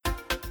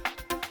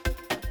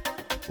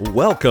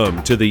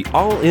Welcome to the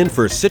All In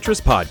for Citrus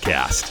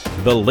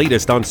podcast, the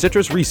latest on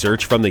citrus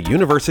research from the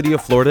University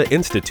of Florida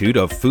Institute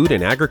of Food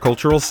and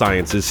Agricultural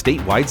Sciences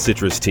statewide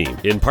citrus team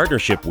in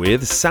partnership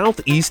with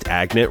Southeast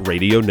AgNet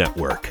Radio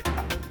Network.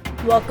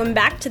 Welcome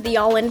back to the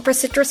All In for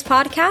Citrus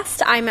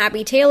podcast. I'm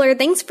Abby Taylor.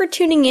 Thanks for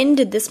tuning in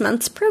to this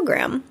month's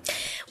program.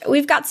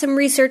 We've got some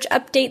research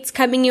updates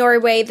coming your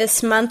way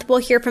this month. We'll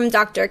hear from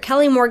Dr.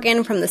 Kelly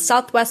Morgan from the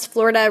Southwest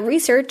Florida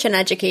Research and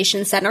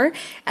Education Center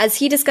as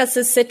he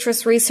discusses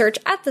citrus research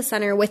at the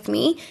center with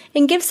me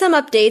and gives some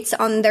updates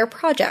on their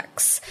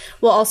projects.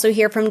 We'll also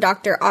hear from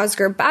Dr.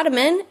 Oscar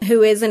Badaman,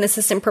 who is an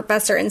assistant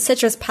professor in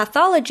citrus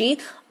pathology,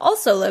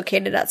 also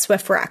located at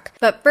Swift Rec.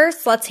 But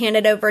first, let's hand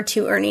it over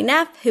to Ernie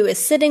Neff, who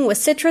is sitting with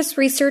Citrus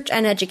Research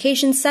and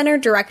Education Center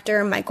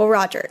Director Michael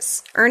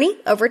Rogers. Ernie,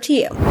 over to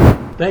you.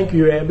 Thank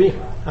you, Abby.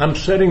 I'm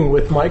sitting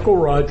with Michael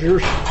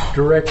Rogers,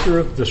 Director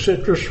of the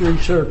Citrus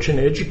Research and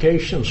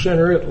Education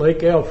Center at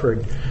Lake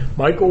Alfred.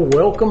 Michael,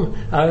 welcome.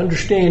 I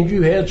understand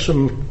you had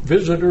some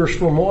visitors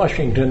from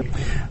Washington.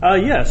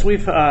 Yes,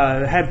 we've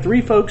had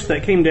three folks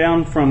that came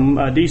down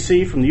from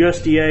D.C., from the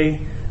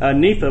USDA,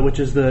 NIFA, which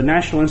is the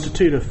National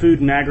Institute of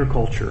Food and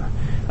Agriculture,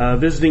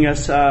 visiting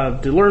us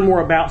to learn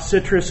more about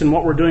citrus and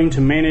what we're doing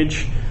to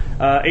manage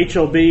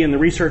HLB and the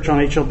research on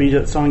HLB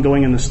that's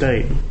ongoing in the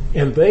state.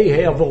 And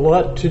they have a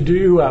lot to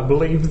do. I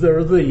believe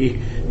they're the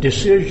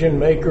decision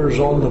makers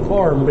on the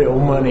Farm Bill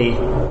money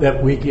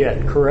that we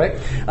get,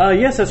 correct?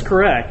 Yes, that's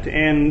correct.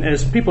 And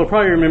as people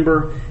probably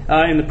remember,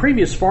 in the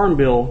previous Farm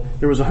Bill,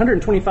 there was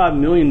 $125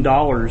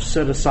 million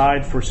set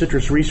aside for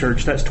citrus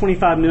research. That's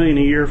 $25 million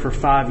a year for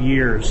 5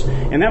 years.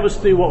 And that was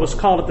through what was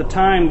called at the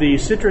time the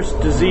Citrus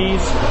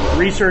Disease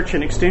Research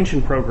and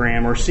Extension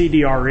Program, or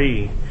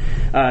CDRE.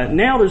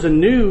 Now there's a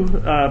new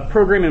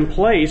program in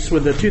place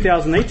with the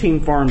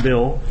 2018 Farm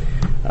Bill,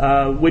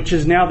 which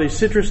is now the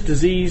Citrus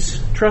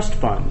Disease Trust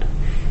Fund.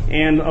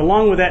 And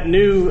along with that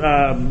new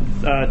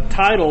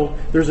title,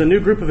 there's a new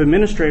group of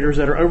administrators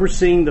that are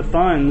overseeing the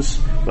funds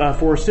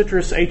for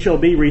citrus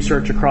HLB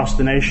research across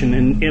the nation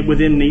and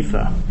within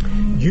NIFA.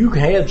 You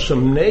had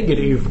some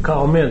negative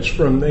comments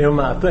from them,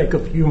 I think, a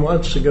few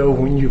months ago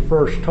when you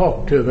first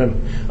talked to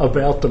them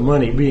about the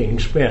money being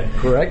spent,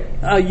 correct?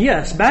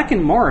 Yes. Back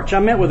in March, I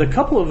met with a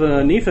couple of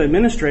NIFA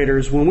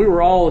administrators when we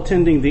were all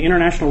attending the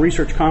International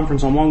Research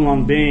Conference on Long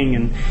Long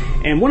Bing.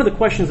 And one of the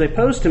questions they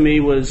posed to me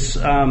was,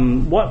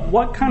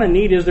 what kind of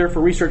need is there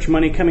for research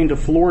money coming to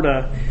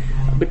Florida?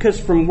 Because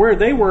from where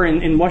they were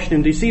in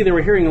Washington, D.C., they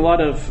were hearing a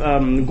lot of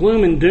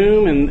gloom and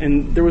doom,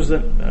 and there was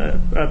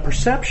a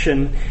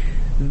perception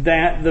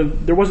that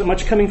there wasn't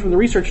much coming from the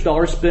research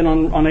dollars spent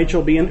on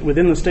HLB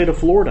within the state of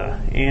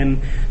Florida. And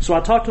so I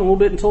talked to them a little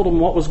bit and told them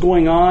what was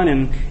going on.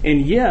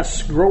 And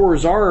yes,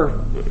 growers are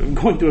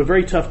going through a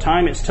very tough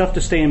time. It's tough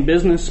to stay in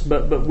business,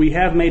 but we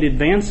have made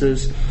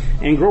advances,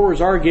 and growers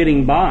are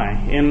getting by.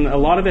 And a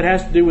lot of it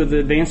has to do with the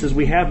advances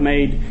we have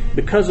made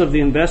because of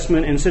the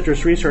investment in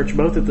citrus research,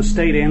 both at the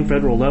state and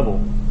federal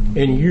level.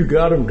 And you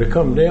got them to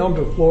come down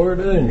to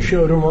Florida and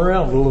showed them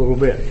around a little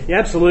bit. Yeah,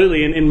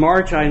 absolutely. And in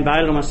March, I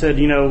invited them. I said,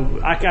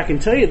 I can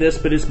tell you this,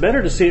 but it's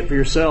better to see it for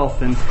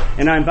yourself. And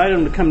I invited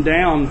them to come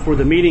down for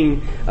the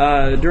meeting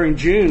during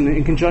June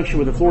in conjunction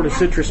with the Florida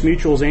Citrus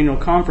Mutual's annual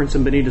conference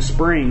in Bonita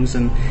Springs.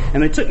 And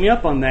they took me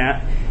up on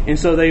that. And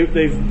so they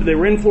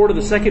were in Florida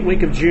the second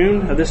week of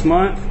June of this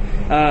month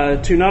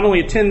to not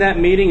only attend that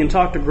meeting and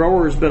talk to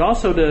growers, but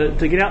also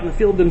to get out in the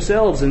field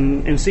themselves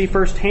and see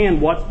firsthand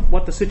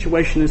what the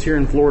situation is here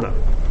in Florida.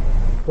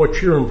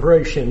 What's your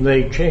impression?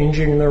 They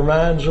changing their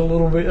minds a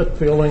little bit,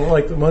 feeling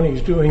like the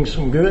money's doing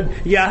some good?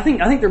 Yeah, I think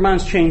their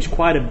minds changed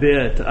quite a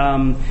bit.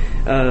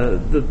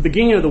 The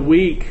beginning of the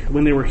week,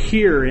 when they were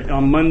here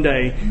on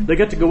Monday, they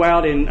got to go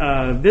out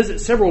and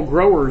visit several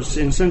growers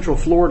in Central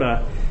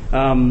Florida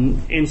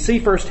and see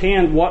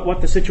firsthand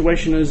what the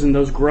situation is in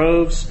those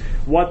groves,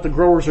 what the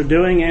growers are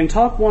doing, and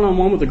talk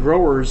one-on-one with the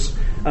growers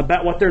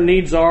about what their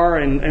needs are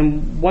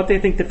and what they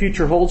think the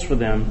future holds for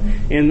them.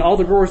 And all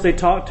the growers they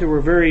talked to were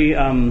very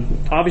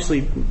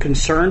obviously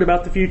concerned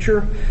about the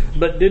future,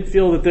 but did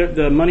feel that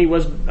the money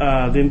was,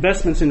 the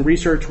investments in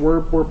research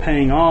were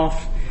paying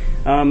off.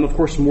 Of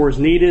course, more is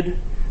needed.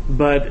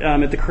 But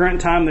at the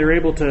current time, they're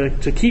able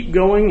to keep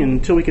going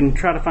until we can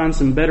try to find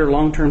some better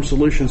long-term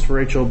solutions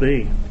for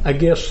HLB. I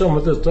guess some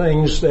of the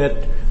things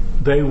that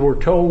they were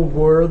told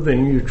were the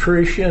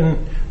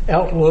nutrition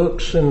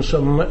outlooks and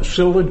some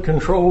psyllid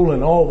control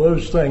and all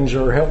those things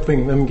are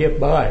helping them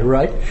get by,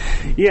 right?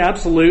 Yeah,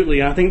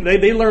 absolutely. I think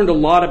they learned a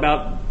lot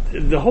about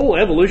the whole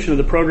evolution of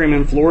the program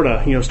in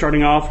Florida,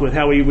 starting off with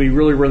how we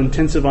really were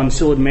intensive on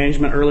psyllid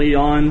management early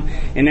on,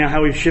 and now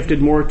how we've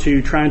shifted more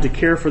to trying to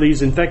care for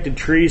these infected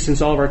trees,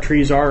 since all of our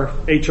trees are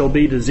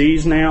HLB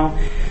disease now.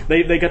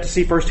 They got to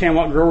see firsthand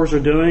what growers are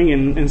doing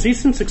and see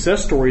some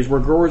success stories where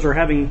growers are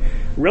having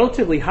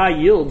relatively high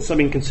yields. I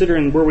mean,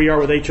 considering where we are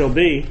with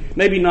HLB,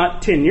 maybe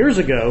not 10 years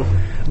ago,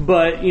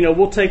 but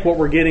we'll take what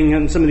we're getting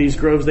in some of these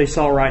groves they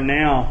saw right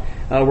now,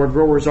 where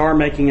growers are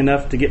making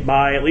enough to get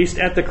by, at least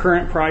at the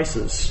current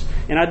prices.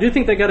 And I do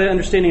think they got an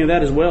understanding of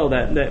that as well,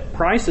 that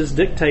prices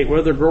dictate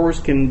whether growers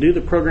can do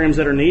the programs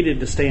that are needed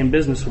to stay in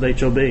business with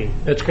HOB.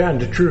 That's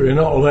kind of true in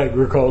all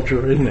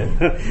agriculture, isn't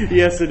it?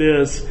 Yes, it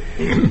is.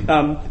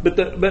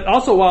 But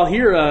also while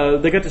here,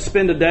 they got to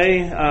spend a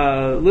day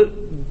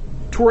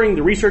touring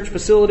the research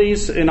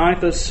facilities in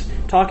IFAS,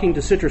 talking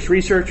to citrus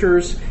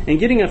researchers, and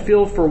getting a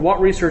feel for what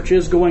research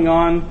is going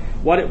on,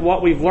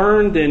 what we've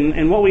learned,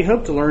 and what we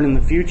hope to learn in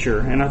the future.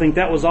 And I think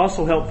that was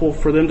also helpful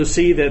for them to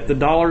see that the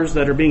dollars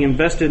that are being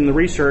invested in the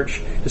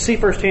research, to see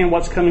firsthand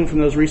what's coming from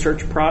those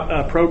research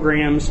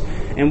programs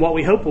and what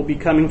we hope will be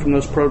coming from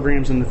those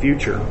programs in the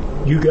future.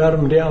 You got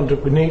them down to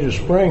Bonita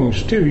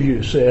Springs, too,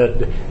 you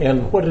said.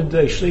 And what did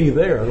they see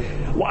there?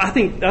 Well, I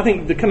think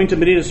the coming to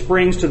Bonita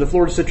Springs to the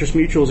Florida Citrus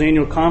Mutual's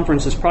annual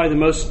conference is probably the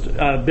most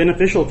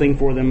beneficial thing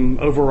for them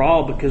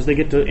overall, because they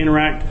get to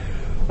interact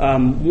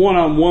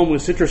one-on-one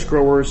with citrus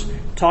growers,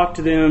 talk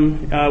to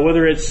them,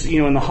 whether it's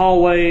in the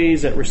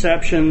hallways, at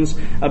receptions,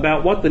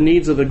 about what the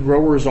needs of the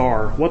growers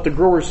are, what the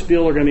growers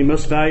feel are going to be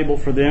most valuable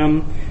for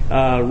them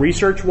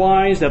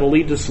research-wise, that'll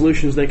lead to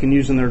solutions they can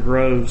use in their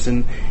groves.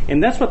 And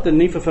that's what the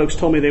NEFA folks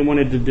told me they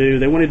wanted to do.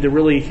 They wanted to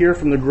really hear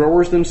from the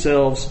growers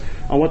themselves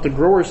on what the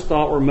growers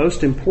thought were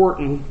most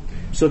important,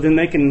 so then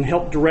they can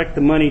help direct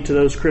the money to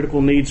those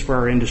critical needs for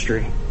our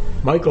industry.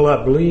 Michael,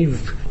 I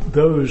believe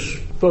those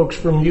folks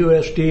from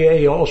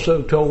USDA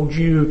also told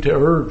you to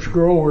urge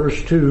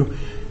growers to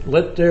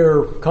let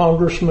their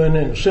congressmen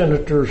and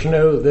senators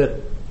know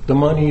that the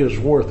money is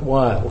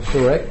worthwhile,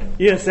 correct?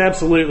 Yes,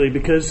 absolutely,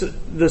 because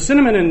the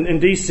sentiment in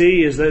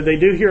D.C. is that they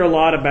do hear a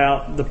lot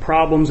about the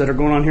problems that are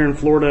going on here in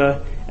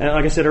Florida.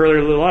 Like I said earlier,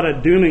 a lot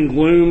of doom and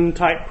gloom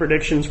type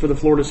predictions for the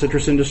Florida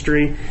citrus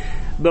industry.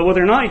 But what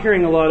they're not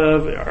hearing a lot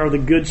of are the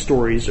good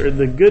stories, or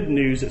the good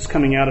news that's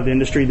coming out of the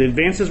industry, the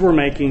advances we're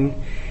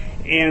making.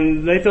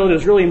 And they felt it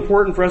was really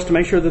important for us to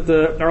make sure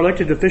that our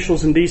elected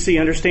officials in D.C.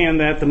 understand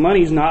that the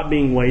money's not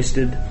being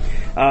wasted.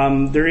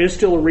 There is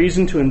still a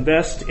reason to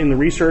invest in the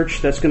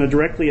research that's going to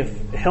directly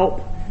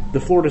help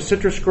the Florida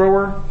citrus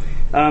grower,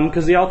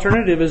 because the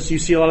alternative is you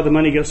see a lot of the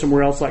money go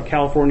somewhere else like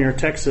California or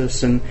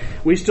Texas, and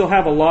we still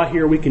have a lot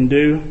here we can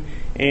do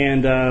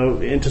and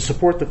to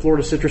support the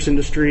Florida citrus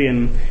industry,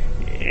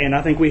 and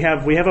I think we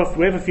have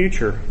a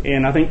future.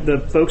 And I think the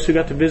folks who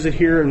got to visit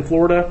here in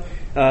Florida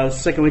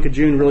second week of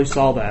June really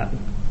saw that.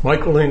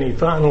 Michael, any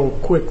final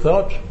quick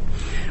thoughts?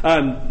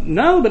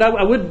 No, but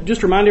I would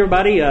just remind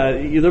everybody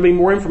there'll be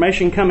more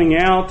information coming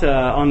out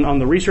on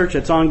the research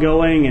that's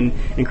ongoing, and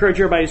encourage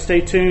everybody to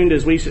stay tuned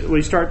as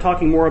we start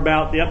talking more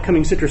about the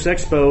upcoming Citrus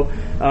Expo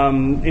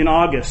in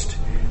August.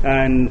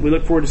 And we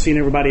look forward to seeing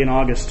everybody in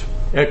August.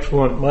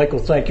 Excellent. Michael,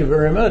 thank you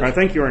very much. All right,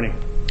 thank you, Ernie.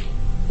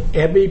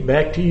 Abby,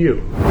 back to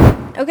you.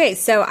 Okay,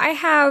 so I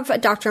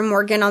have Dr.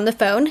 Morgan on the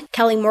phone.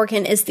 Kelly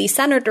Morgan is the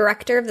Center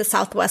Director of the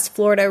Southwest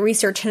Florida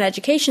Research and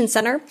Education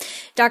Center.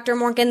 Dr.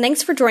 Morgan,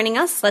 thanks for joining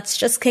us. Let's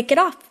just kick it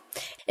off.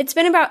 It's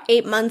been about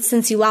 8 months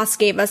since you last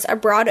gave us a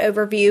broad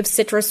overview of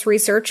citrus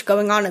research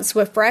going on at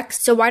SwiftRex,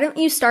 so why don't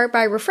you start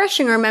by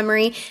refreshing our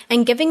memory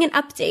and giving an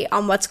update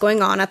on what's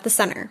going on at the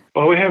center?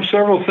 Well, we have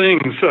several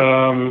things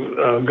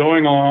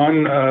going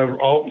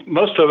on,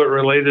 most of it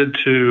related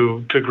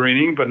to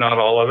greening, but not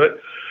all of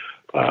it.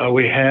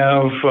 We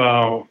have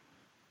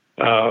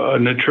a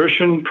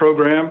nutrition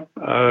program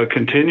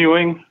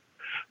continuing.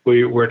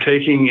 We're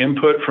taking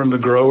input from the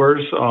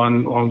growers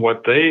on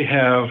what they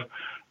have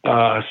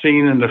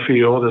seen in the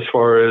field as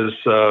far as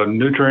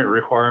nutrient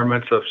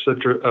requirements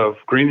of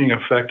greening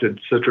affected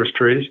citrus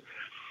trees.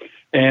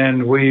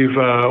 And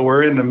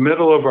we're in the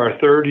middle of our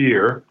third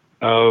year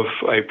of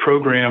a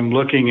program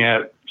looking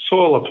at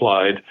soil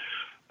applied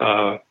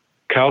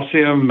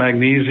calcium,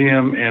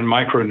 magnesium, and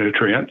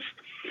micronutrients.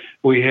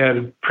 We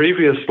had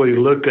previously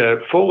looked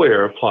at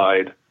foliar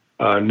applied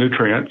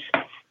nutrients,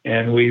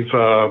 and we've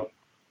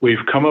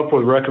come up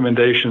with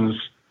recommendations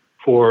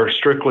for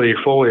strictly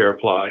foliar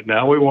applied.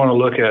 Now we want to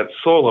look at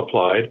soil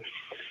applied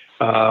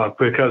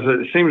because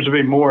it seems to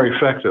be more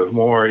effective,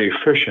 more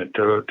efficient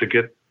to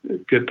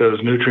get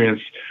those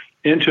nutrients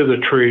into the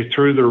tree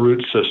through the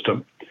root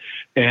system.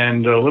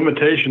 And the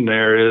limitation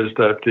there is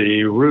that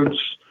the roots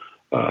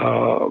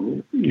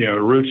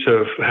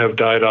have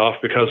died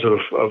off because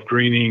of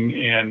greening,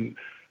 and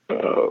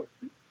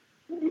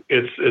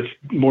it's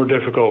more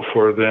difficult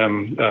for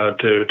them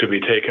to be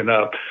taken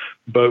up.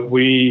 But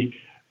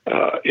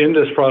in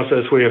this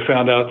process, we have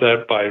found out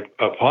that by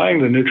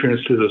applying the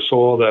nutrients to the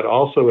soil, that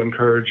also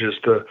encourages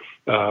the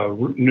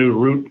new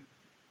root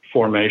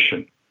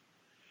formation.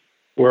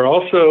 We're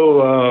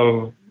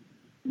also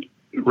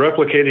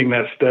replicating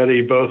that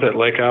study both at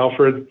Lake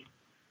Alfred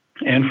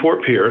and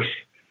Fort Pierce,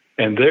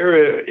 and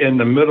they're in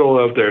the middle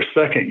of their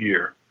second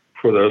year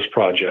for those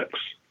projects.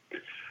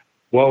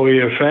 What we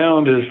have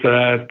found is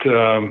that,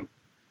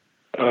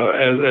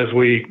 as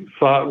we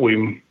thought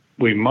we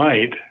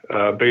might,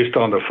 based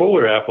on the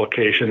foliar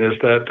application, is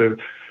that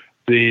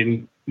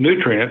the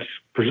nutrients,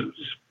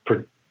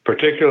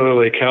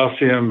 particularly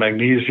calcium,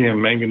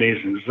 magnesium,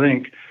 manganese, and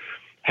zinc,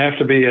 have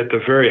to be at the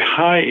very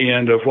high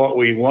end of what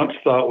we once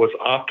thought was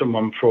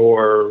optimum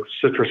for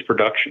citrus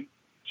production.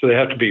 So they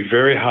have to be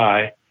very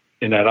high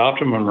in that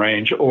optimum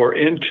range or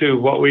into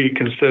what we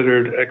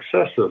considered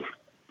excessive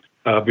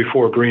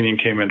before greening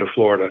came into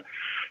Florida.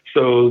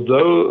 So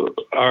though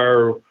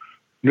our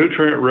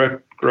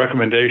nutrient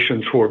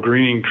recommendations for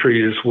greening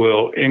trees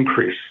will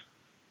increase,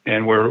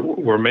 and we're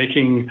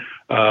getting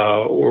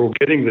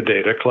the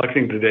data,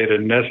 collecting the data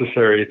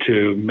necessary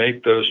to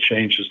make those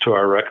changes to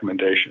our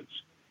recommendations.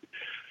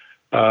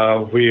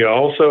 We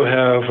also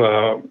have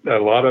a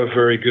lot of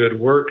very good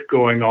work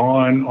going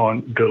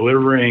on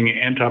delivering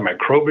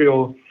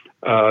antimicrobial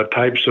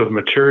types of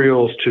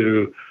materials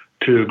to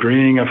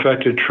greening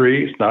affected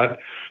trees,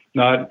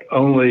 not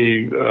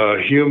only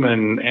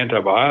human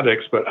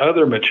antibiotics, but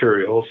other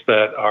materials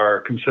that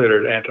are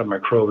considered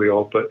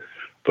antimicrobial, but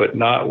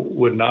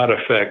would not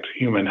affect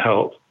human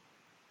health.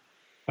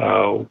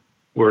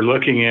 We're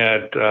looking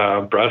at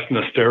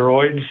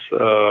brassinosteroids,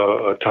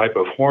 a type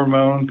of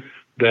hormone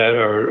that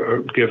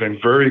are giving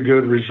very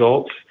good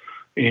results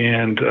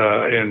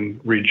in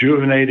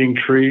rejuvenating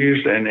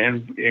trees and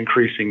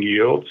increasing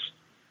yields.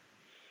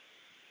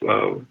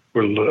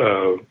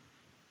 We're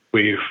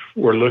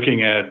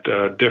looking at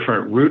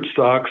different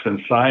rootstocks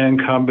and scion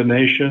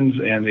combinations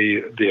and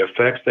the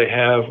effects they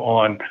have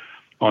on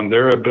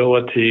their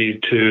ability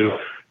to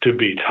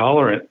be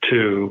tolerant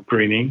to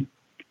greening.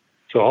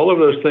 So all of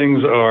those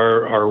things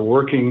are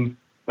working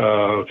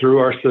through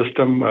our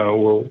system.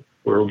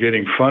 We're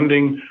getting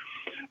funding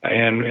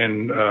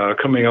and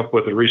coming up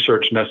with the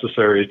research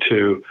necessary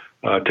to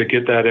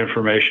get that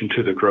information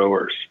to the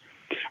growers.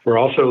 We're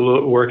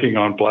also working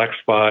on black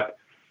spot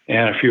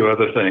and a few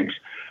other things.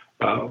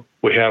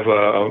 We have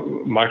a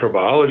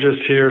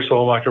microbiologist here,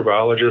 soil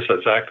microbiologist,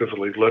 that's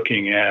actively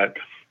looking at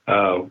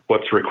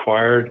what's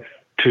required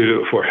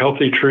for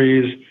healthy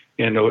trees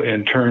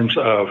in terms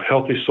of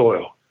healthy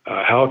soil,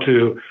 how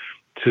to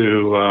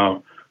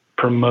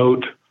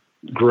promote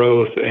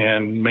growth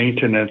and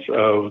maintenance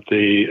of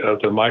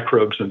the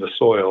microbes in the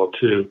soil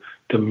to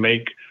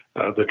make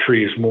the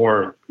trees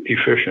more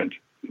efficient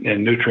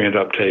in nutrient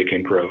uptake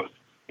and growth.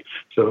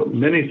 So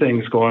many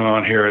things going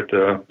on here at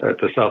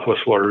the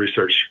Southwest Florida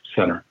Research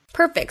Center.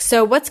 Perfect.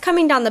 So what's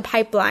coming down the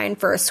pipeline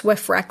for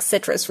SwiftRec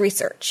citrus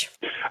research?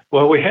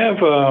 Well, we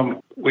have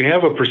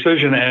a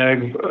precision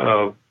ag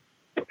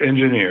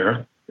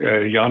engineer,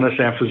 Yannis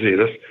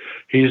Amphazidis.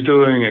 He's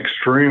doing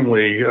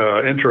extremely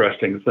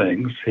interesting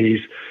things.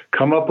 He's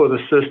come up with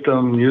a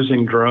system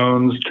using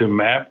drones to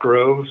map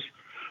groves.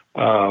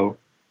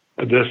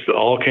 This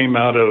all came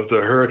out of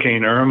the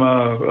Hurricane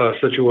Irma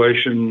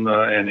situation,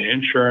 and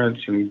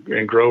insurance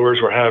and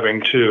growers were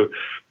having to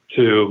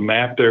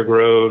map their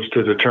groves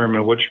to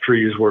determine which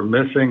trees were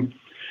missing.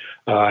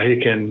 From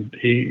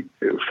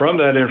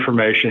that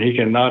information, he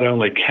can not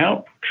only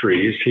count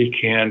trees, he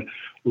can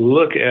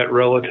look at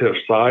relative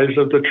size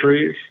of the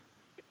trees,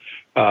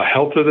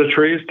 health of the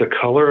trees, the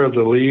color of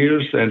the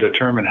leaves, and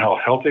determine how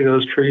healthy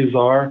those trees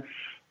are.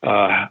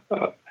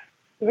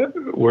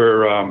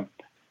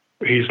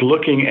 He's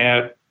looking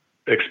at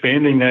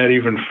expanding that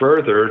even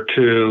further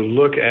to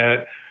look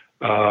at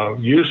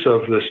use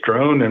of this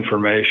drone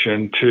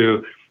information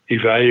to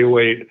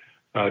evaluate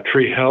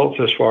tree health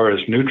as far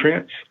as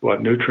nutrients,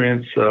 what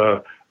nutrients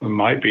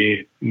might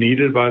be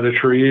needed by the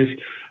trees,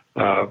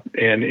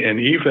 and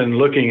even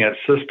looking at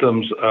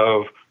systems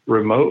of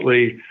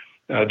remotely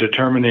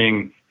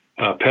determining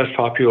pest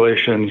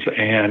populations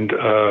and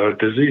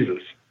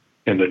diseases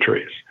in the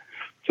trees.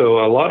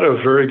 So a lot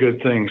of very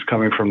good things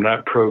coming from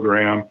that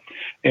program.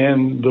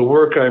 And the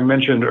work I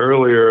mentioned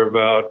earlier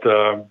about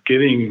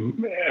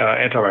getting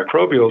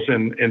antimicrobials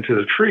into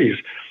the trees,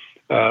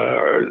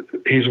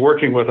 he's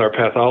working with our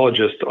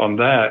pathologist on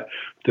that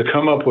to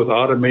come up with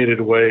automated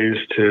ways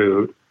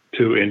to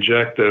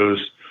inject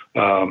those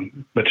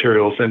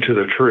materials into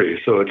the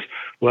tree. So it's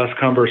less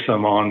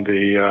cumbersome on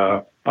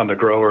the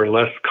grower,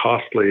 less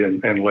costly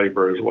in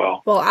labor as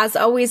well. Well, as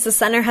always, the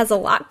center has a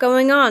lot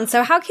going on.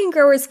 So how can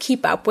growers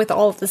keep up with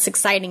all of this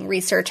exciting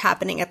research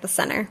happening at the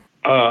center?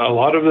 A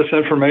lot of this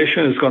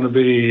information is going to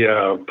be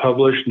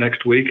published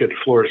next week at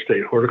Florida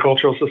State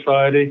Horticultural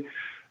Society.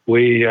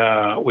 We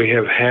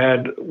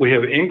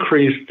have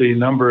increased the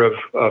number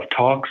of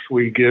talks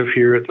we give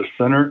here at the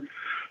center.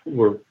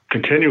 We're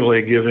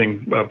continually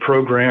giving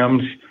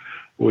programs.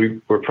 We're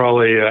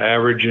probably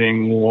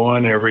averaging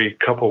one every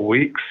couple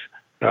weeks.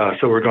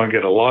 So we're going to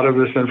get a lot of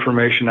this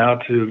information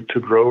out to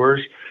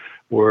growers.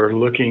 We're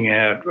looking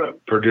at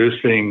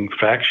producing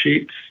fact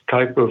sheets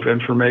type of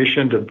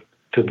information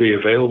to be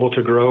available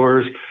to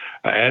growers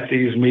at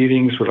these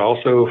meetings, but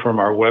also from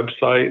our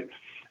website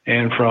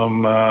and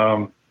from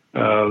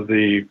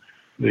the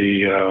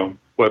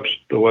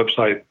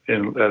website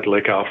at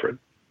Lake Alfred.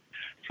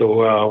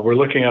 So we're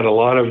looking at a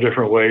lot of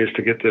different ways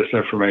to get this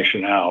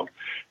information out.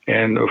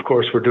 And of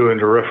course, we're doing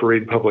the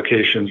refereed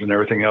publications and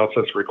everything else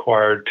that's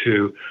required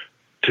to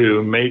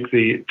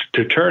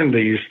turn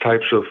these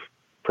types of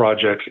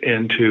projects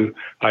into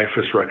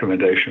IFAS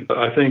recommendations.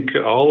 I think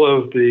all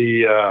of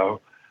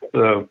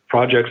the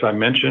projects I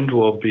mentioned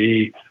will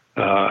be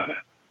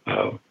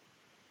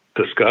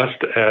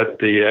discussed at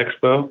the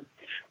expo.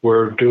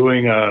 we're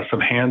doing some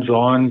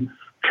hands-on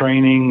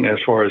training as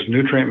far as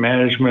nutrient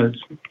management,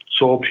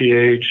 soil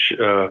pH,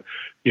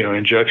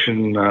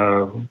 injection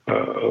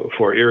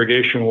for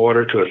irrigation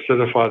water to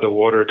acidify the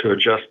water to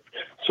adjust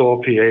soil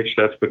pH.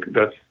 That's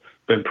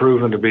been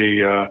proven to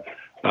be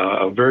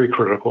very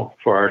critical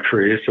for our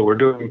trees. So we're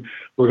going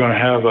to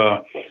have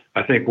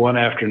I think one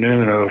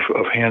afternoon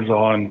of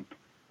hands-on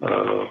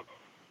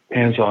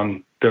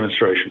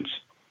demonstrations.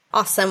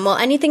 Awesome. Well,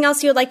 anything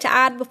else you would like to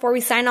add before we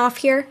sign off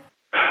here?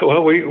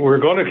 Well, we're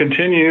going to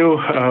continue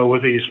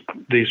with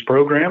these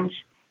programs.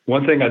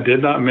 One thing I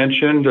did not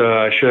mention,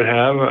 I should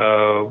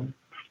have.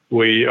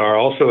 We are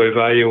also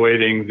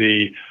evaluating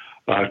the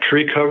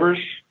tree covers,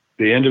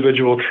 the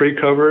individual tree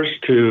covers,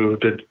 to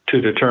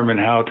determine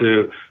how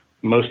to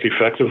most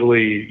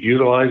effectively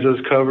utilize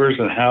those covers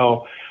and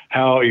how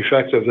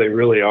effective they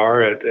really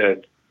are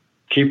at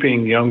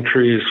keeping young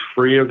trees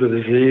free of the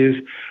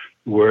disease.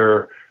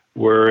 We're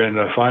in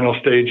the final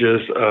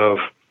stages of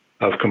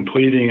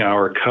completing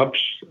our cups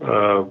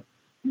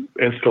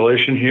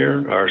installation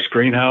here, our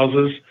screen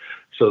houses,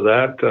 so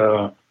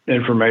that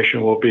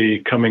information will be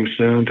coming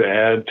soon to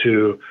add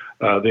to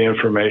the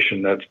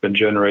information that's been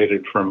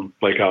generated from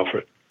Lake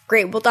Alfred.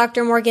 Great. Well,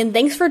 Dr. Morgan,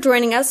 thanks for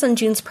joining us on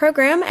June's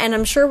program, and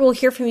I'm sure we'll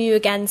hear from you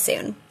again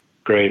soon.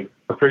 Great.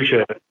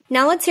 Appreciate it.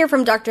 Now let's hear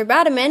from Dr.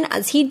 Badaman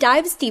as he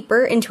dives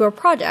deeper into a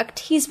project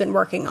he's been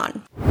working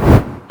on.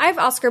 I have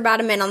Oscar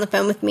Badaman on the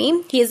phone with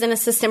me. He is an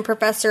assistant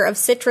professor of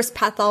citrus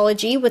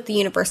pathology with the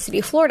University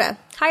of Florida.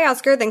 Hi,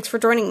 Oscar. Thanks for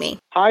joining me.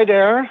 Hi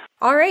there.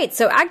 All right.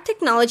 So ag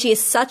technology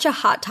is such a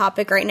hot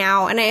topic right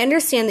now, and I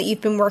understand that you've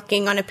been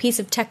working on a piece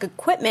of tech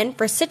equipment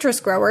for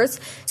citrus growers.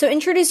 So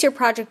introduce your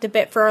project a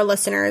bit for our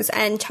listeners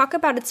and talk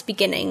about its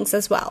beginnings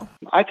as well.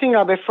 I think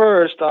I'll be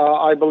first,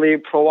 I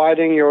believe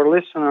providing your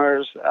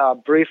listeners a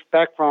brief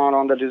background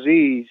on the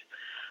disease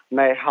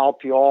may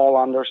help you all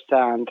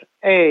understand,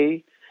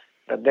 A,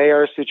 the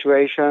dire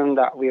situation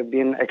that we've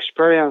been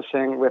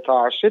experiencing with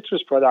our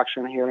citrus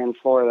production here in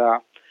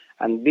Florida,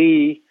 and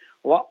B,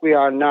 what we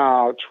are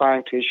now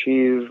trying to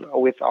achieve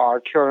with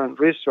our current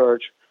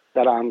research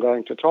that I'm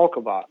going to talk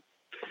about.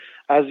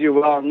 As you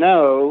well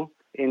know,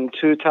 in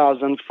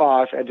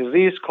 2005, a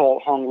disease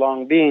called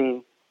Honglong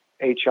Bean,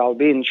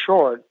 HLB in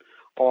short,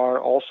 or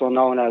also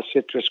known as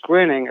citrus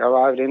greening,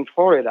 arrived in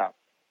Florida.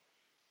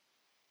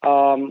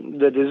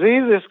 The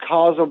disease is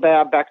caused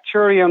by a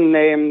bacterium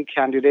named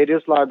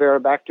Candidatus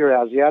liberibacter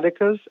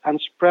asiaticus and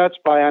spreads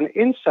by an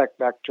insect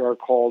vector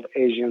called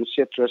Asian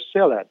citrus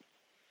psyllid.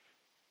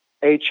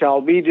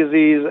 HLB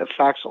disease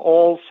affects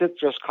all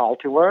citrus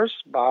cultivars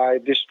by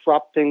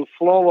disrupting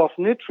flow of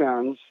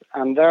nutrients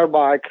and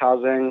thereby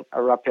causing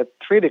a rapid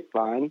tree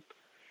decline.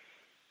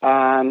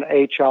 And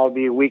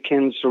HLB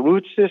weakens the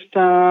root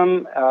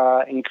system,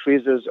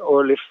 increases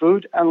early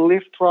fruit and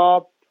leaf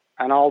drop,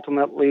 and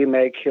ultimately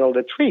may kill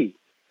the tree.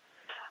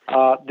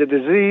 The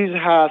disease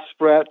has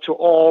spread to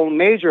all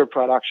major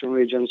production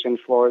regions in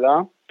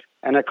Florida,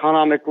 and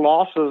economic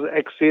losses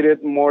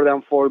exceeded more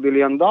than $4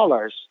 billion.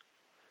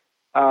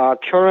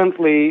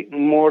 Currently,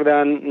 more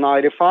than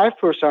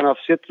 95% of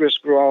citrus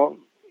grown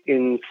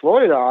in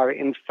Florida are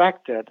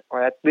infected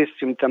or at least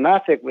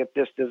symptomatic with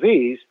this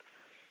disease,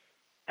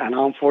 and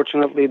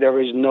unfortunately, there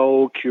is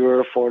no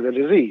cure for the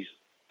disease.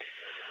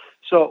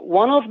 So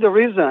one of the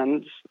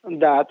reasons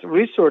that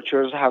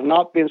researchers have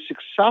not been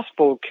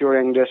successful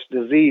curing this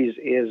disease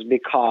is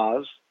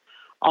because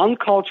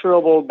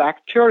unculturable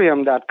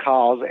bacterium that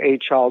cause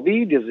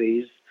HLB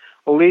disease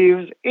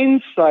lives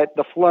inside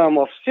the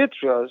phloem of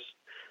citrus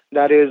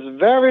that is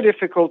very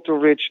difficult to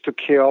reach to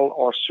kill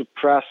or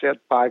suppress it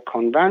by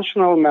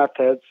conventional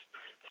methods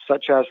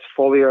such as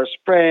foliar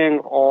spraying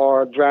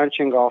or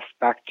drenching of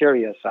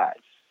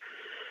bactericides.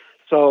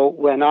 So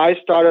when I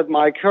started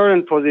my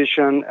current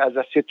position as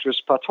a citrus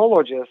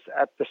pathologist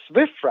at the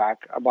SWIFRAC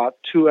about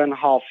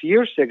 2.5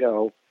 years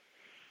ago,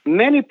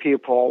 many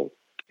people,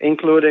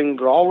 including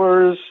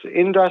growers,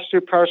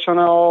 industry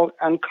personnel,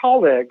 and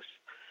colleagues,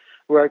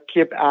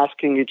 keep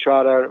asking each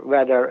other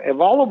whether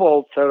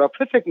available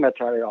therapeutic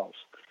materials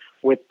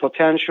with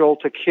potential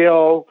to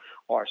kill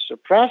or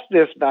suppress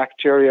this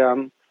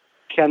bacterium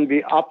can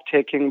be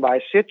uptaken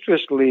by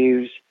citrus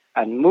leaves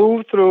and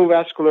move through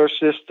vascular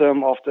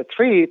system of the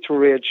tree to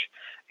reach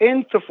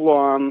into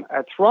phloem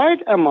at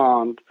right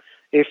amount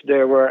if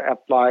they were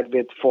applied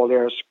with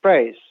foliar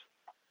sprays.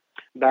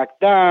 Back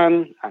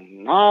then,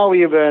 and now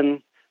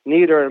even,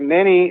 neither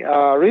many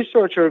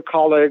researcher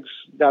colleagues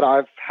that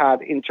I've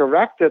had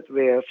interacted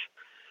with,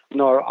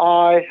 nor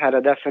I had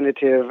a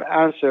definitive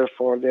answer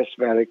for this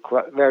very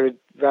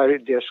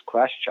this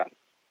question.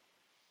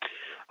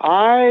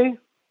 I,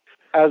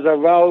 as a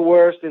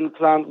well-versed in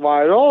plant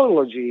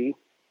virology,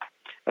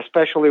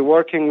 especially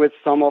working with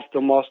some of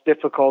the most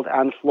difficult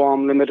and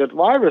phloem-limited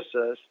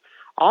viruses,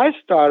 I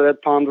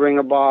started pondering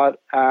about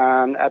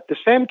and at the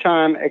same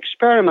time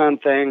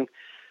experimenting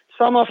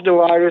some of the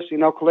virus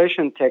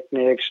inoculation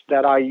techniques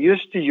that I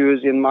used to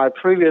use in my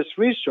previous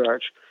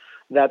research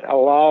that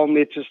allow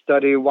me to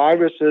study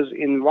viruses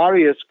in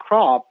various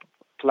crop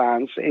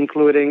plants,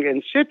 including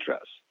in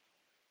citrus.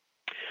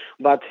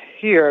 But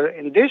here,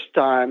 in this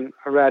time,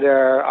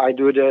 rather, I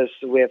do this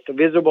with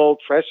visible,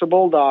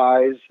 traceable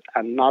dyes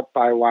and not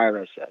by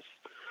viruses.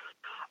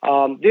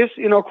 These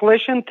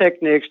inoculation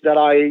techniques that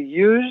I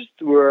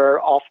used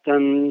were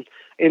often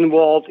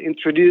involved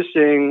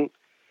introducing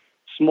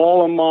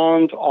small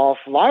amount of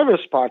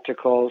virus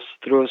particles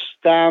through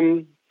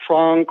stem,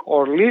 trunk,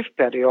 or leaf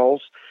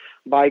petioles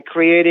by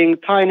creating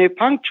tiny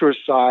puncture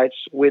sites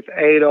with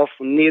aid of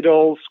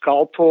needle,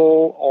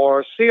 scalpel,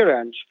 or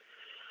syringe,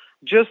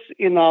 just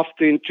enough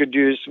to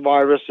introduce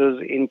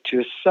viruses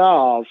into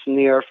cells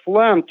near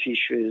phloem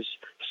tissues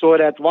so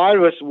that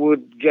virus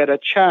would get a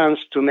chance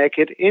to make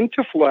it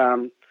into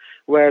phloem,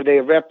 where they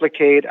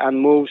replicate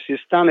and move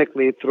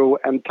systemically through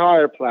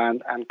entire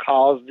plant and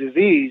cause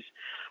disease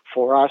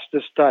for us to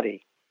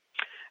study.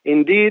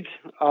 Indeed,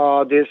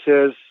 this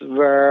is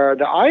where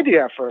the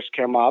idea first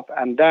came up,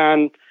 and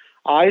then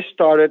I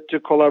started to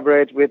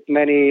collaborate with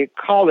many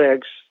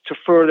colleagues to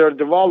further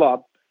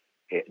develop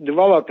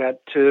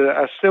it to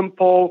a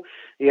simple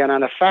and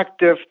an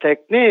effective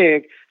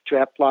technique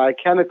to apply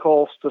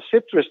chemicals to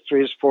citrus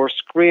trees for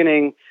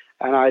screening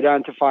and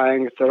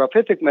identifying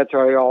therapeutic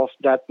materials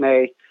that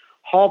may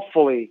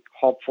hopefully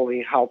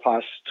help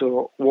us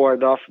to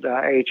ward off the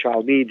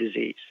HLB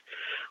disease.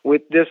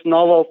 With this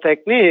novel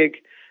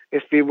technique,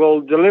 if we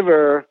will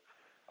deliver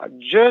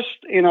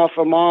just enough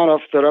amount of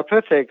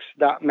therapeutics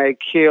that may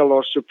kill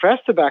or suppress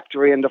the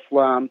bacteria in the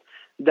phloem,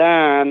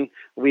 then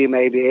we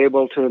may be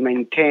able to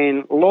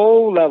maintain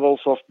low levels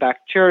of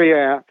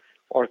bacteria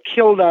or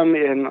kill them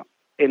in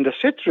the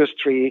citrus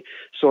tree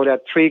so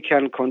that tree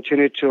can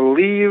continue to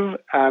live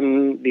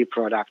and be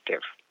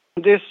productive.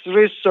 This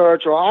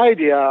research or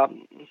idea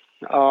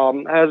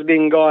has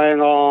been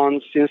going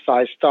on since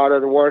I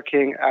started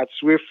working at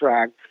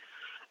SwiftRag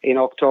in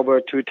October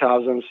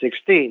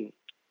 2016.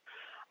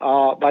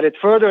 But it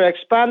further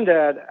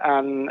expanded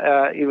and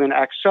even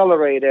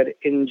accelerated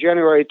in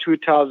January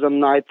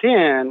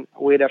 2019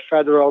 with a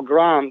federal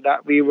grant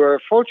that we were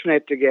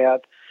fortunate to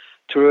get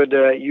through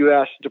the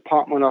U.S.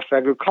 Department of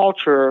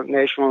Agriculture,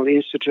 National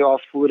Institute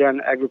of Food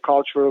and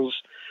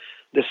Agriculture's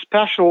the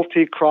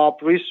Specialty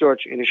Crop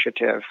Research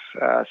Initiative,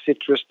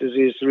 Citrus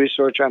Disease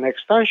Research and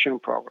Extension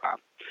Program.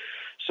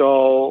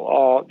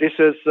 So this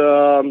is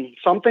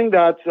something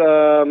that's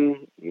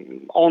ongoing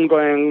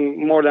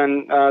more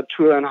than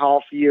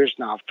 2.5 years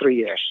now, 3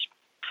 years.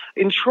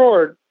 In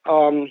short,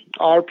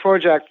 our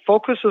project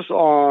focuses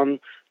on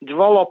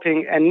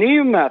developing a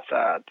new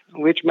method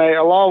which may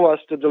allow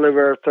us to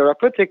deliver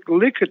therapeutic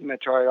liquid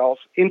materials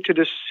into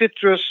the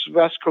citrus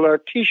vascular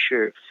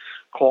tissue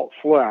called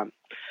phloem,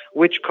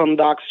 which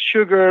conducts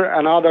sugar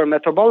and other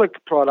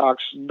metabolic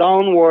products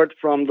downward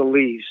from the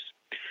leaves.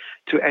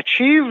 To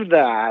achieve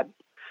that,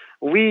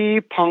 we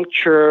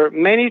puncture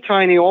many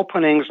tiny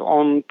openings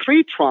on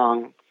tree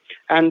trunk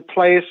and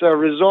place a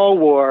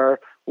reservoir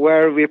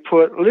where we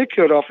put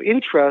liquid of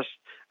interest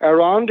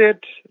around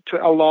it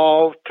to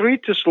allow tree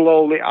to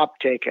slowly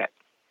uptake it.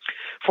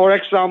 For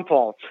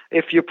example,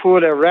 if you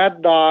put a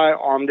red dye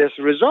on this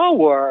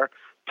reservoir,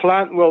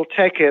 plant will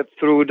take it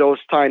through those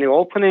tiny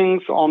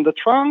openings on the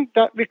trunk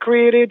that we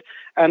created,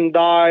 and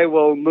dye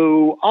will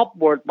move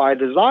upward by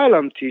the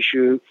xylem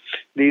tissue.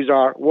 These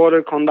are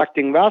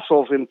water-conducting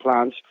vessels in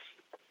plants,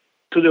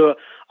 to the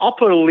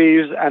upper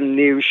leaves and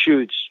new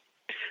shoots.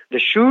 The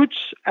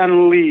shoots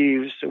and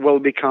leaves will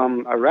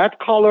become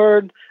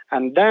red-colored,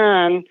 and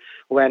then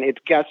when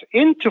it gets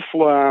into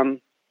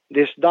phloem,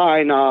 this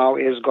dye now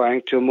is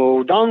going to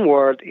move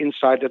downward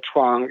inside the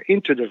trunk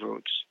into the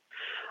roots.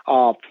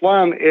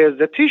 Phloem is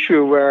the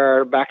tissue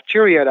where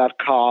bacteria that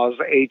cause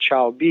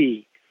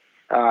HLB,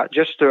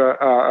 just to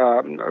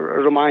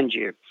remind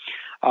you.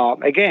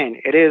 Again,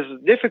 it is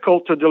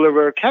difficult to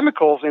deliver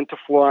chemicals into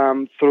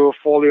phloem through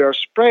foliar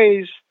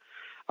sprays,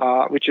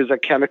 which is a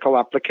chemical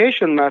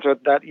application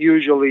method that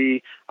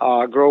usually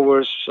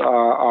growers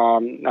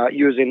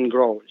use in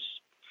grows.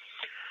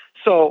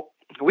 So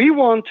we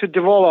want to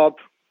develop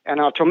an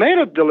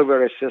automated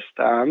delivery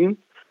system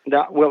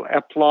that will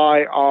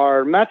apply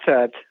our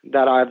method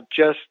that I've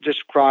just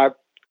described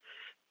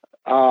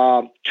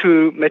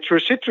to mature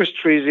citrus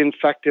trees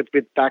infected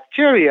with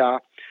bacteria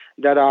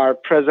that are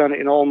present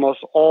in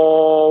almost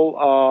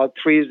all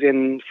trees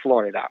in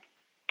Florida.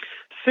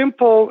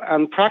 Simple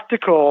and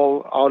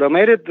practical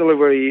automated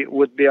delivery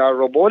would be a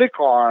robotic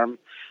arm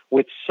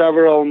with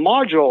several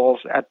modules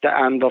at the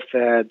end of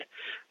it.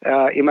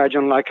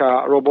 Imagine like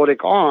a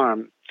robotic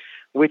arm,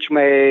 which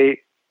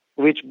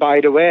by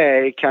the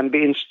way can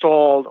be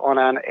installed on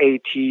an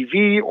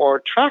ATV or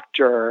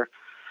tractor,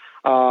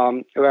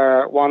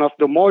 where one of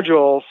the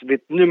modules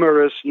with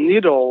numerous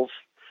needles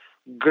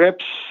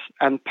grips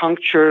and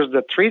punctures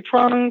the tree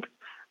trunk.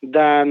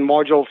 Then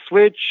module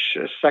switch,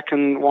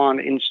 second one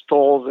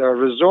installs a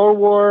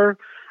reservoir,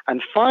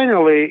 and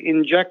finally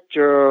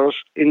injector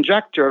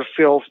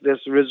fills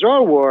this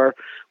reservoir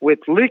with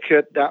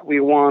liquid that we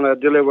want to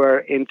deliver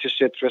into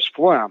citrus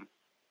phloem.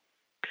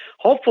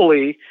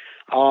 Hopefully,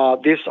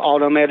 this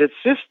automated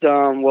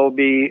system will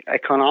be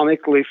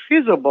economically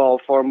feasible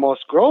for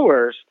most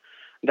growers,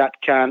 that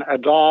can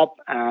adopt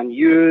and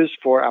use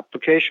for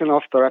application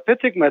of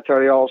therapeutic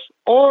materials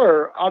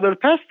or other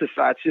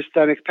pesticides,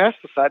 systemic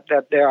pesticides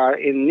that they are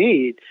in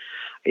need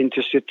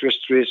into citrus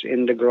trees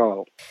in the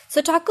grow.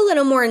 So talk a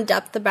little more in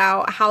depth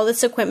about how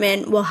this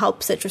equipment will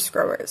help citrus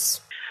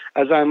growers.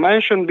 As I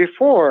mentioned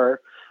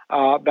before,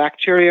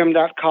 bacterium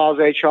that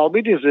causes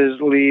HLB disease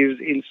lives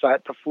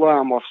inside the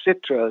phloem of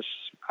citrus,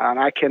 and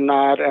I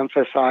cannot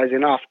emphasize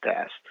enough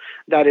this.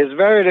 That is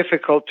very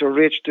difficult to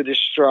reach to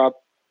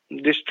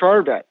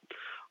disturb it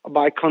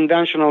by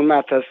conventional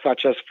methods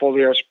such as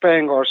foliar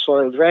spraying or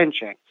soil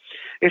drenching.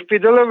 If we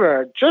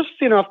deliver just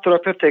enough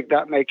therapeutic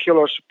that may kill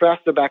or suppress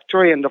the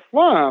bacteria in the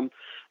phloem,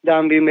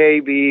 then we may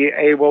be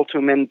able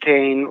to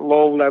maintain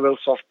low levels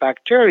of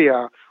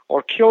bacteria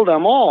or kill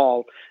them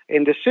all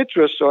in the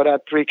citrus so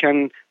that tree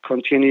can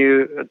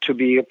continue to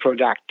be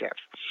productive.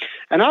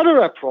 Another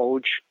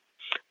approach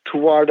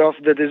toward of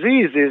the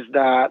disease is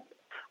that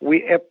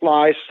we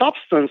apply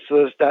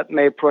substances that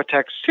may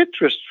protect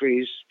citrus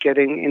trees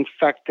getting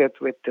infected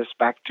with this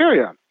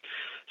bacteria.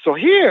 So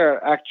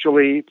here,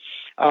 actually,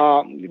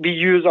 we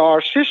use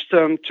our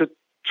system to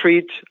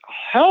treat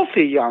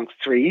healthy young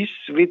trees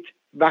with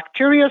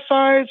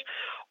bactericides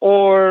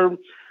or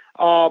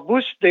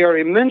boost their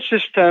immune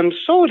system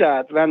so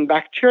that when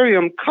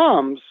bacterium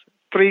comes,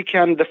 tree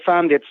can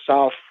defend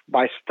itself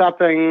by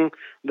stopping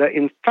the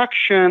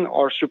infection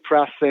or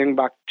suppressing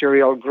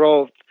bacterial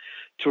growth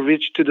to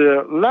reach to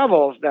the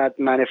levels that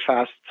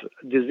manifest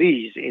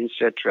disease in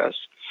citrus.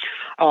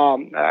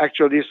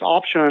 Actually, this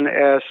option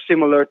is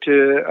similar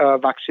to a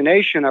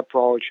vaccination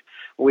approach,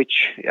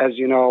 which, as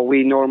you know,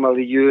 we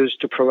normally use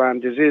to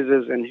prevent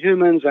diseases in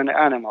humans and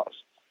animals.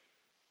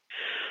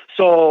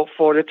 So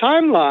for the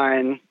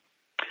timeline,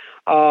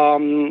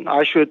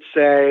 I should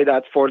say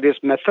that for this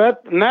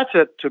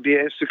method to be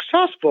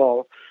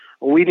successful,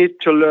 we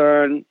need to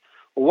learn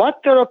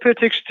what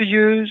therapeutics to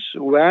use,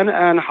 when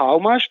and how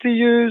much to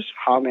use,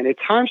 how many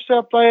times to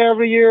apply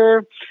every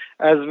year,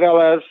 as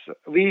well as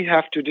we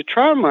have to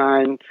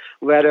determine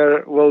whether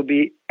there will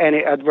be any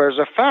adverse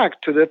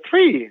effect to the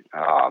tree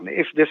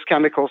if these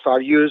chemicals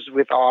are used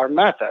with our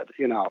method,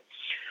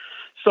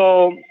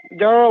 So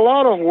there are a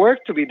lot of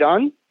work to be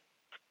done.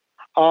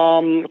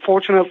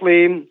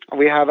 Fortunately,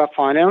 we have a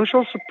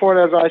financial support,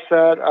 as I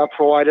said,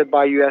 provided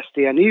by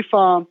USD and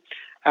IFA,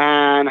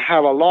 and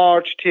have a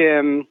large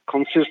team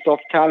consist of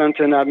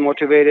talented and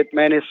motivated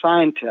many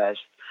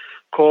scientists,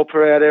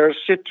 cooperators,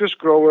 citrus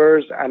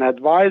growers, and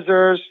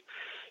advisors.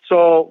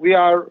 So we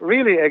are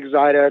really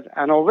excited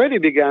and already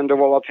began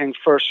developing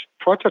first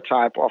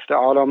prototype of the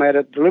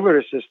automated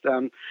delivery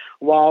system,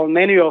 while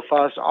many of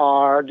us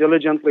are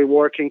diligently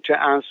working to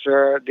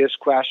answer these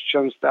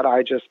questions that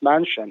I just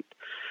mentioned.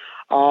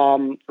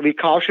 We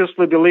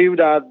cautiously believe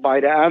that by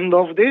the end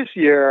of this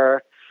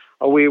year,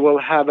 we will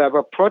have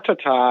a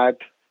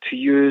prototype to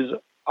use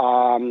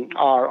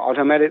our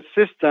automated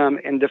system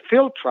in the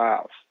field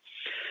trials.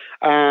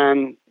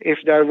 And if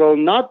there will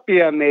not be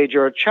a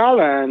major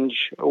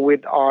challenge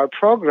with our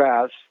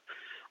progress,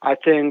 I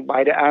think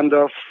by the end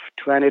of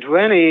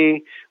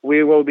 2020,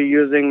 we will be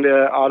using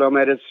the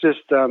automated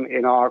system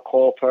in our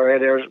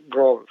cooperator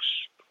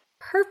growers.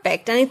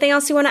 Perfect. Anything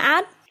else you want to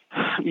add?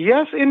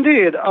 Yes,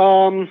 indeed.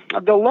 The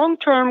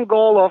long-term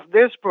goal of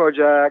this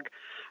project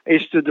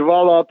is to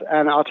develop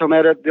an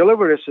automated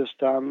delivery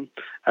system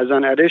as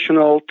an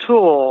additional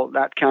tool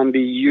that can be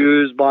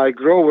used by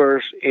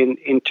growers in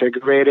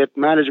integrated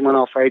management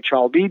of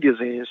HLB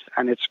disease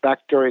and its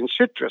vector in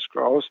citrus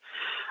growth,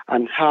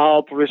 and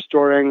help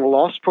restoring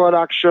lost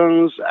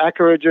productions,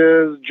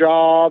 acreages,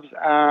 jobs,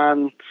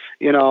 and,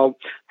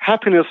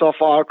 happiness of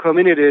our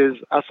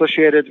communities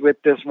associated with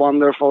this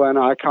wonderful and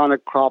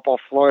iconic crop of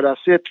Florida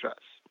citrus.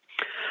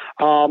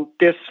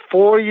 This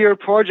 4-year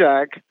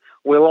project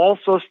will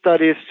also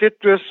study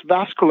citrus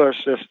vascular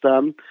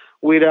system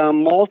with a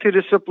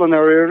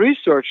multidisciplinary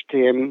research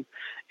team,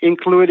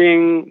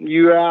 including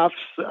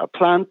UF's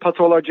plant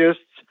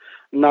pathologists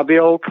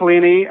Nabil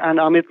Klini and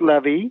Amit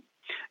Levy,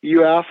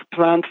 UF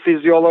plant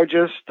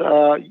physiologist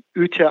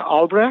Ute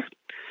Albrecht,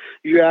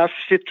 UF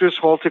citrus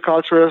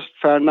horticulturist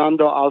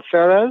Fernando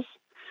Alferez,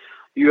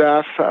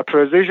 UF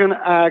precision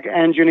ag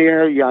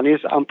engineer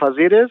Yanis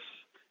Ampazidis,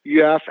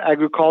 UF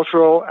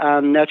agricultural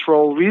and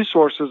natural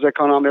resources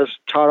economist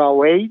Tara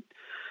Wade,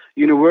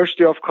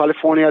 University of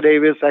California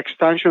Davis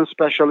extension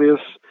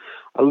specialist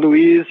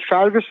Louise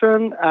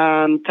Ferguson,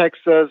 and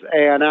Texas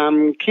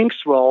A&M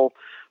Kingsville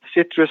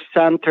Citrus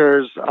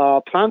Center's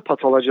plant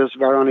pathologist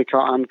Veronica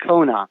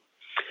Ancona.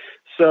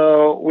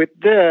 So with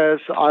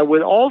this, I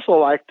would also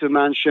like to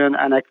mention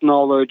and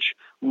acknowledge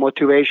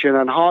motivation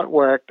and hard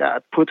work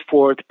that put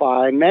forth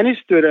by many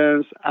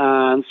students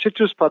and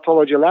citrus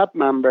pathology lab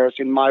members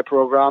in my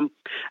program,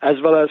 as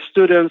well as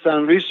students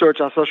and research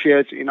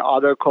associates in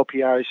other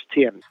Copiaris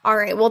teams. All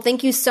right. Well,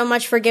 thank you so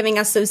much for giving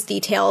us those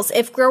details.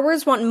 If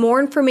growers want more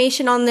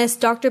information on this,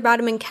 Dr.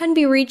 Batuman can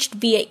be reached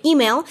via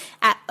email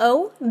at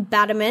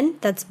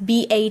obatuman, that's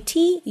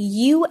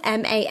BATUMAN,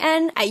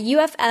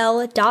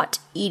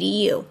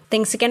 @ufl.edu.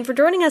 Thanks again for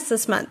joining us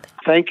this month.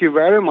 Thank you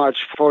very much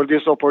for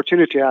this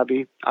opportunity,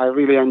 Abby. I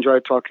really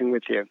enjoyed talking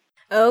with you.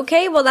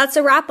 Okay, well, that's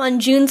a wrap on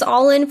June's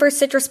All In for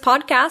Citrus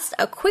podcast.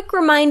 A quick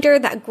reminder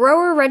that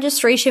grower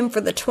registration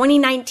for the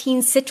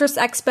 2019 Citrus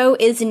Expo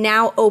is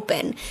now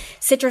open.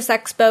 Citrus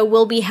Expo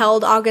will be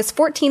held August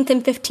 14th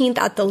and 15th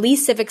at the Lee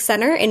Civic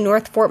Center in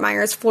North Fort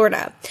Myers,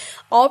 Florida.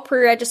 All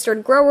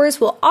pre-registered growers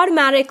will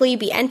automatically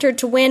be entered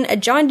to win a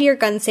John Deere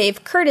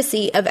GunSafe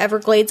courtesy of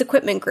Everglades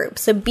Equipment Group,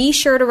 so be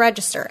sure to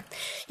register.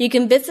 You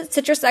can visit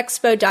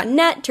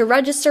citrusexpo.net to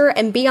register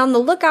and be on the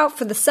lookout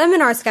for the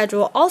seminar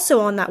schedule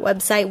also on that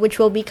website, which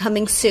will be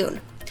coming soon.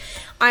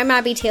 I'm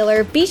Abby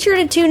Taylor. Be sure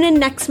to tune in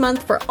next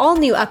month for all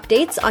new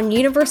updates on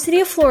University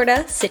of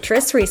Florida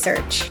citrus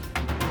research.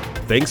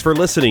 Thanks for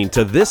listening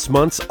to this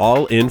month's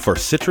All In for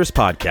Citrus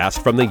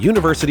podcast from the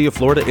University of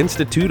Florida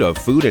Institute of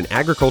Food and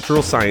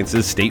Agricultural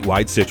Sciences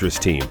statewide citrus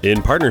team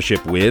in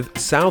partnership with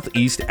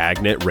Southeast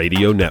AgNet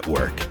Radio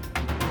Network.